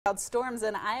About storms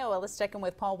in Iowa, let's check in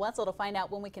with Paul Wetzel to find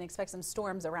out when we can expect some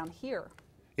storms around here.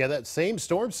 Yeah, that same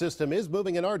storm system is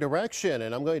moving in our direction,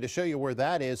 and I'm going to show you where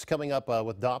that is coming up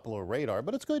with Doppler radar.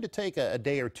 But it's going to take a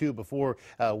day or two before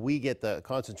we get the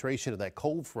concentration of that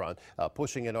cold front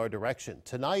pushing in our direction.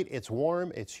 Tonight, it's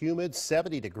warm, it's humid,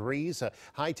 70 degrees, a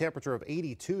high temperature of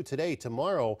 82 today.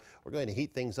 Tomorrow, we're going to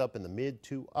heat things up in the mid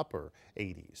to upper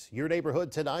 80s. Your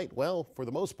neighborhood tonight, well, for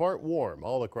the most part, warm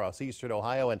all across eastern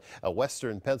Ohio and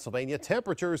western Pennsylvania.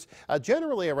 Temperatures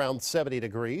generally around 70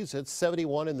 degrees. It's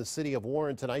 71 in the city of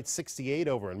Warren tonight, 68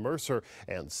 over in Mercer,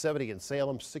 and 70 in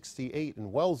Salem, 68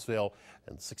 in Wellsville,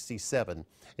 and 67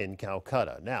 in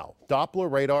Calcutta. Now, Doppler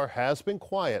radar has been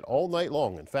quiet all night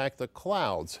long. In fact, the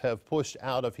clouds have pushed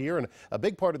out of here, and a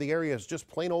big part of the area is just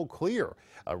plain old clear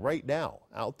right now.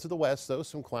 Out to the west, though,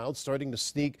 some clouds starting to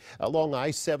sneak along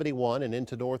I-71 and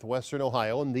into northwestern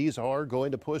Ohio, and these are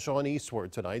going to push on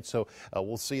eastward tonight, so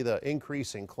we'll see the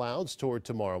increase in clouds toward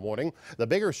tomorrow morning. The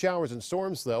bigger showers and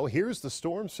storms, though, here's the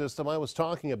storm system I was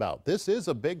talking about. This is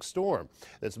a big storm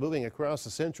that's moving across the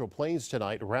Central Plains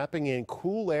tonight, wrapping in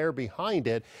cool air behind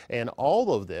it, and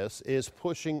all of this is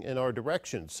pushing in our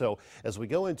direction. So as we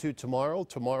go into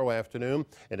tomorrow afternoon,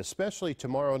 and especially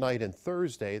tomorrow night and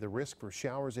Thursday, the risk for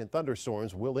showers and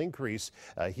thunderstorms will increase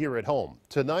here at home.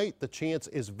 Tonight, the chance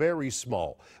is very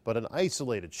small, but an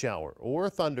isolated shower or a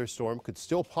thunderstorm could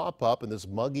still pop up in this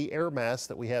muggy air mass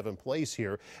that we have in place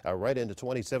here right into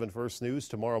 27 First News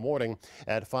tomorrow morning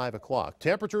at 5 o'clock.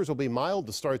 Temperatures will be mild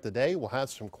to start the day. We'll have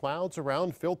some clouds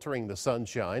around filtering the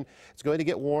sunshine. It's going to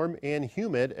get warm and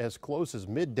humid as close as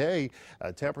midday.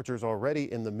 Temperatures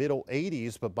already in the middle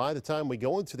 80s, but by the time we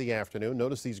go into the afternoon,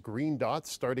 notice these green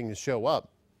dots starting to show up.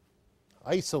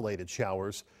 Isolated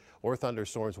showers or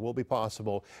thunderstorms will be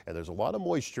possible, and there's a lot of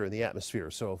moisture in the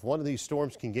atmosphere. So if one of these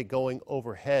storms can get going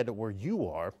overhead where you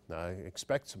are,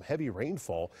 expect some heavy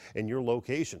rainfall in your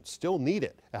location. Still need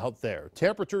it out there.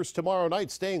 Temperatures tomorrow night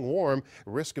staying warm,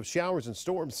 risk of showers and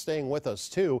storms staying with us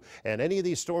too. And any of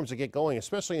these storms that get going,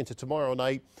 especially into tomorrow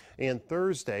night and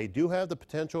Thursday, do have the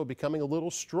potential of becoming a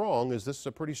little strong, as this is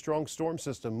a pretty strong storm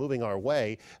system moving our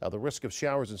way. The risk of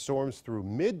showers and storms through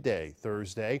midday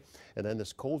Thursday, and then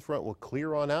this cold front will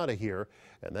clear on out of here,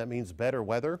 and that means better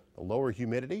weather, lower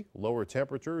humidity, lower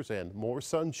temperatures, and more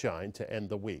sunshine to end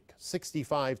the week.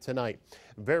 65 tonight.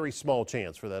 Very small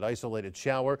chance for that isolated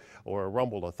shower or a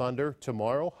rumble of thunder.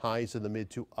 Tomorrow, highs in the mid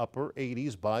to upper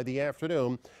 80s by the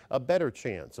afternoon. A better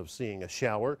chance of seeing a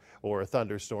shower or a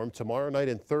thunderstorm. Tomorrow night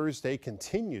and Thursday,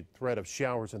 continued threat of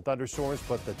showers and thunderstorms,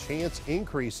 but the chance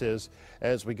increases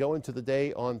as we go into the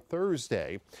day on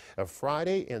Thursday.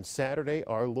 Friday and Saturday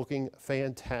are looking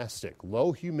fantastic.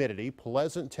 Low humidity,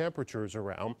 pleasant temperatures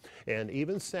around, and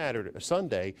even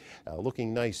Sunday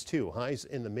looking nice too. Highs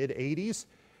in the mid 80s.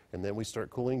 And then we start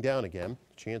cooling down again.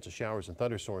 Chance of showers and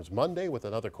thunderstorms Monday with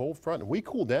another cold front. And we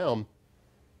cool down.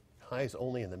 Highs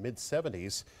only in the mid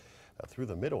 70s through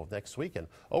the middle of next week. And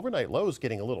overnight lows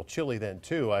getting a little chilly then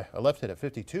too. I left it at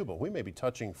 52, but we may be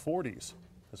touching 40s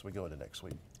as we go into next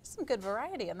week. Some good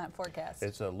variety in that forecast.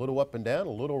 It's a little up and down, a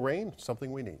little rain,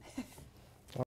 something we need.